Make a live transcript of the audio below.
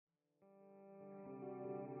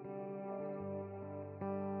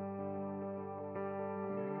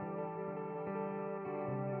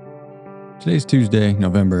Today's Tuesday,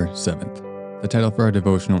 November 7th. The title for our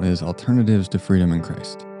devotional is Alternatives to Freedom in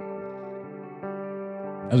Christ.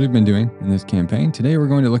 As we've been doing in this campaign, today we're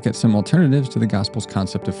going to look at some alternatives to the gospel's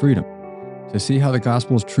concept of freedom. To see how the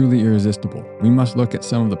gospel is truly irresistible, we must look at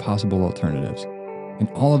some of the possible alternatives. In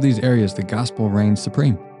all of these areas, the gospel reigns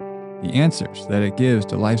supreme. The answers that it gives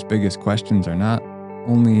to life's biggest questions are not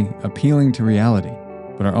only appealing to reality,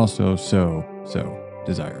 but are also so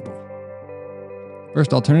desirable.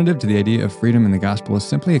 First alternative to the idea of freedom in the gospel is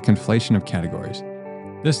simply a conflation of categories.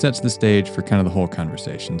 This sets the stage for kind of the whole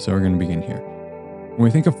conversation, so we're going to begin here. When we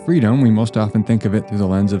think of freedom, we most often think of it through the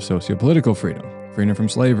lens of socio-political freedom. Freedom from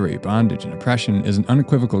slavery, bondage, and oppression is an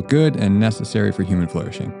unequivocal good and necessary for human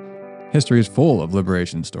flourishing. History is full of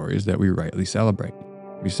liberation stories that we rightly celebrate.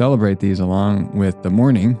 We celebrate these along with the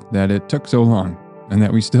mourning that it took so long, and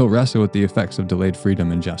that we still wrestle with the effects of delayed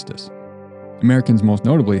freedom and justice. Americans most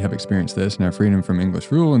notably have experienced this in our freedom from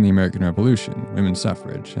English rule in the American Revolution, women's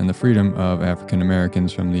suffrage, and the freedom of African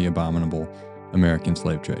Americans from the abominable American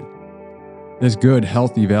slave trade. This good,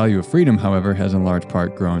 healthy value of freedom, however, has in large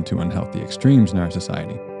part grown to unhealthy extremes in our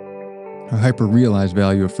society. Our hyper-realized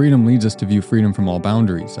value of freedom leads us to view freedom from all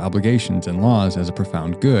boundaries, obligations, and laws as a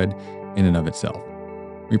profound good in and of itself.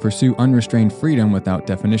 We pursue unrestrained freedom without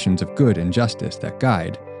definitions of good and justice that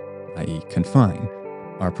guide, i.e. confine,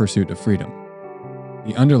 our pursuit of freedom.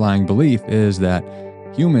 The underlying belief is that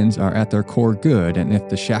humans are at their core good, and if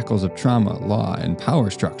the shackles of trauma, law, and power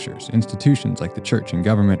structures, institutions like the church and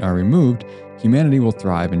government are removed, humanity will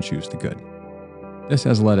thrive and choose the good. This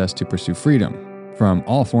has led us to pursue freedom from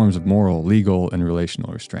all forms of moral, legal, and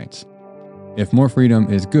relational restraints. If more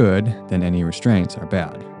freedom is good, then any restraints are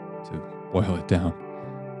bad, to boil it down.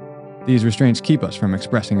 These restraints keep us from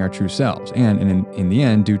expressing our true selves and, in the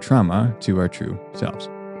end, do trauma to our true selves.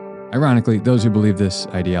 Ironically, those who believe this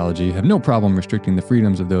ideology have no problem restricting the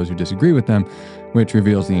freedoms of those who disagree with them, which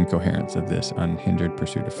reveals the incoherence of this unhindered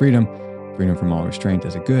pursuit of freedom. Freedom from all restraint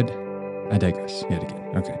as a good. I digress yet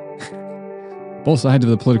again. Okay. Both sides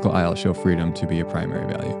of the political aisle show freedom to be a primary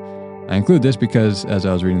value. I include this because, as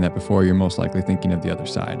I was reading that before, you're most likely thinking of the other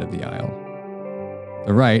side of the aisle.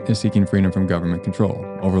 The right is seeking freedom from government control,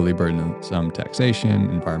 overly burdensome taxation,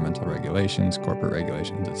 environmental regulations, corporate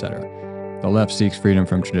regulations, etc. The left seeks freedom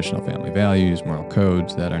from traditional family values, moral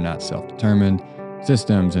codes that are not self-determined,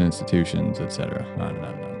 systems and institutions, etc. On and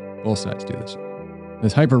on and on. Both sides do this.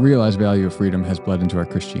 This hyper-realized value of freedom has bled into our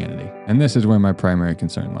Christianity, and this is where my primary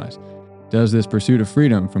concern lies. Does this pursuit of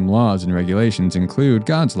freedom from laws and regulations include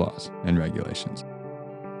God's laws and regulations?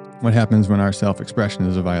 What happens when our self-expression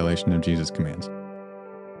is a violation of Jesus' commands?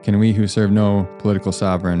 Can we who serve no political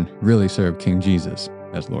sovereign really serve King Jesus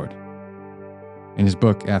as Lord? In his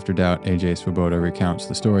book, After Doubt, A.J. Swoboda recounts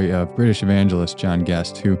the story of British evangelist John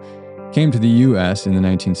Guest, who came to the U.S. in the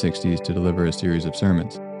 1960s to deliver a series of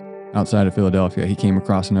sermons. Outside of Philadelphia, he came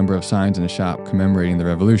across a number of signs in a shop commemorating the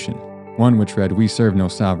Revolution, one which read, "We serve no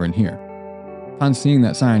sovereign here." Upon seeing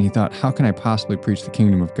that sign, he thought, how can I possibly preach the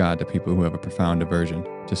kingdom of God to people who have a profound aversion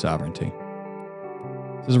to sovereignty?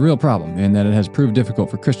 This is a real problem in that it has proved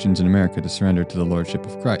difficult for Christians in America to surrender to the lordship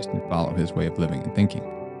of Christ and follow his way of living and thinking.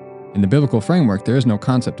 In the biblical framework, there is no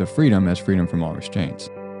concept of freedom as freedom from all restraints.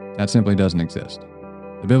 That simply doesn't exist.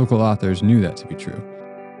 The biblical authors knew that to be true.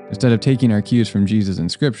 Instead of taking our cues from Jesus in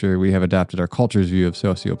Scripture, we have adopted our culture's view of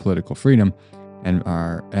socio-political freedom and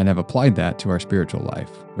have applied that to our spiritual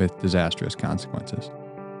life with disastrous consequences.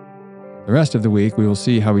 The rest of the week, we will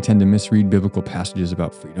see how we tend to misread biblical passages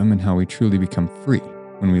about freedom and how we truly become free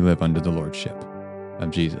when we live under the lordship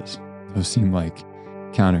of Jesus. Those seem like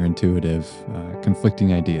counterintuitive,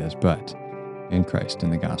 conflicting ideas, but in Christ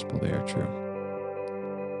and the gospel, they are true.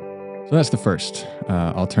 So that's the first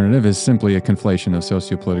alternative, is simply a conflation of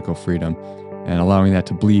socio-political freedom and allowing that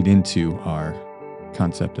to bleed into our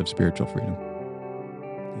concept of spiritual freedom.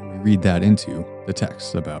 And we read that into the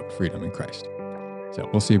texts about freedom in Christ. So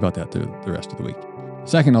we'll see about that through the rest of the week.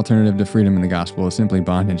 Second alternative to freedom in the gospel is simply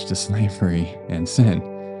bondage to slavery and sin.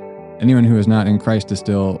 Anyone who is not in Christ is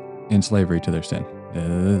still in slavery to their sin.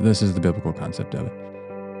 This is the biblical concept of it.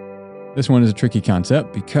 This one is a tricky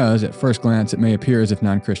concept because at first glance it may appear as if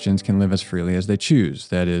non-Christians can live as freely as they choose,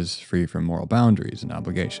 that is, free from moral boundaries and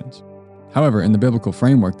obligations. However, in the biblical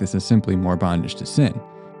framework, this is simply more bondage to sin.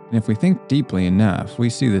 And if we think deeply enough, we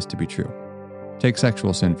see this to be true. Take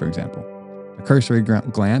sexual sin, for example. A cursory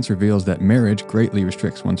glance reveals that marriage greatly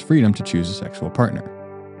restricts one's freedom to choose a sexual partner.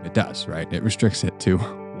 It does, right? It restricts it to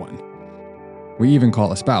one. We even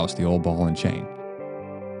call a spouse the old ball and chain.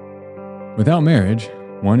 Without marriage,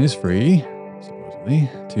 one is free, supposedly,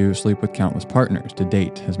 to sleep with countless partners, to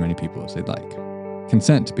date as many people as they'd like.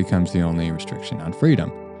 Consent becomes the only restriction on freedom.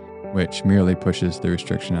 which merely pushes the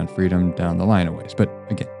restriction on freedom down the line a ways. But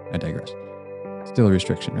again, I digress. Still a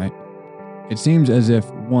restriction, right? It seems as if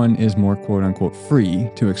one is more quote-unquote free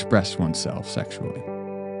to express oneself sexually.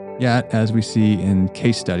 Yet, as we see in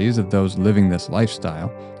case studies of those living this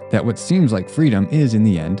lifestyle, that what seems like freedom is in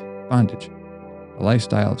the end bondage. A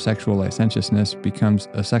lifestyle of sexual licentiousness becomes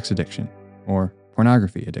a sex addiction or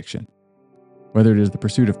pornography addiction. Whether it is the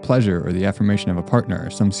pursuit of pleasure or the affirmation of a partner or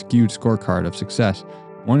some skewed scorecard of success,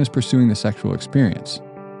 one is pursuing the sexual experience.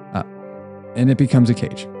 And it becomes a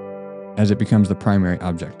cage, as it becomes the primary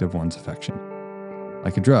object of one's affection.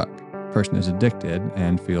 Like a drug, a person is addicted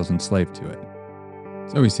and feels enslaved to it.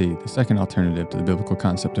 So we see the second alternative to the biblical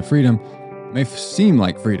concept of freedom may seem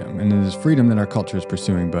like freedom, and it is freedom that our culture is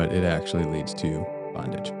pursuing, but it actually leads to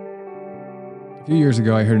bondage. A few years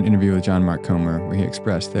ago, I heard an interview with John Mark Comer where he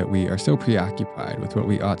expressed that we are so preoccupied with what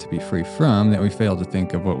we ought to be free from that we fail to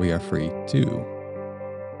think of what we are free to.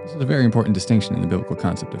 This is a very important distinction in the biblical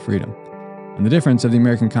concept of freedom. And the difference of the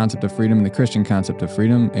American concept of freedom and the Christian concept of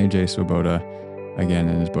freedom, A.J. Swoboda, again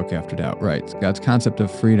in his book After Doubt, writes, God's concept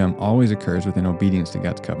of freedom always occurs within obedience to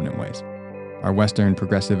God's covenant ways. Our Western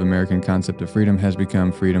progressive American concept of freedom has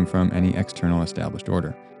become freedom from any external established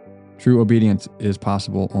order. True obedience is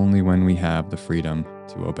possible only when we have the freedom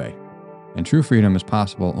to obey. And true freedom is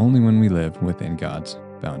possible only when we live within God's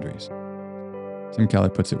boundaries. Tim Keller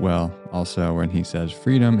puts it well also when he says,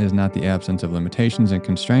 freedom is not the absence of limitations and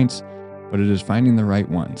constraints, but it is finding the right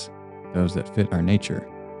ones, those that fit our nature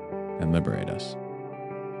and liberate us.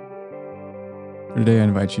 For today, I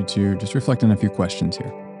invite you to just reflect on a few questions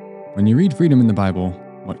here. When you read freedom in the Bible,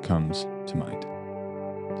 what comes to mind?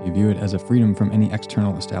 Do you view it as a freedom from any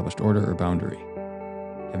external established order or boundary?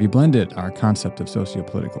 Have you blended our concept of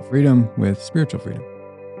socio-political freedom with spiritual freedom?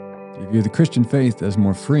 Do you view the Christian faith as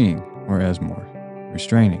more freeing or as more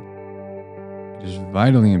restraining? It is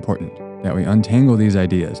vitally important that we untangle these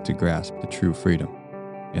ideas to grasp the true freedom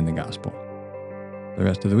in the gospel. The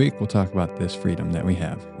rest of the week, we'll talk about this freedom that we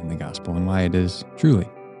have in the gospel and why it is truly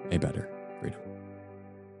a better freedom.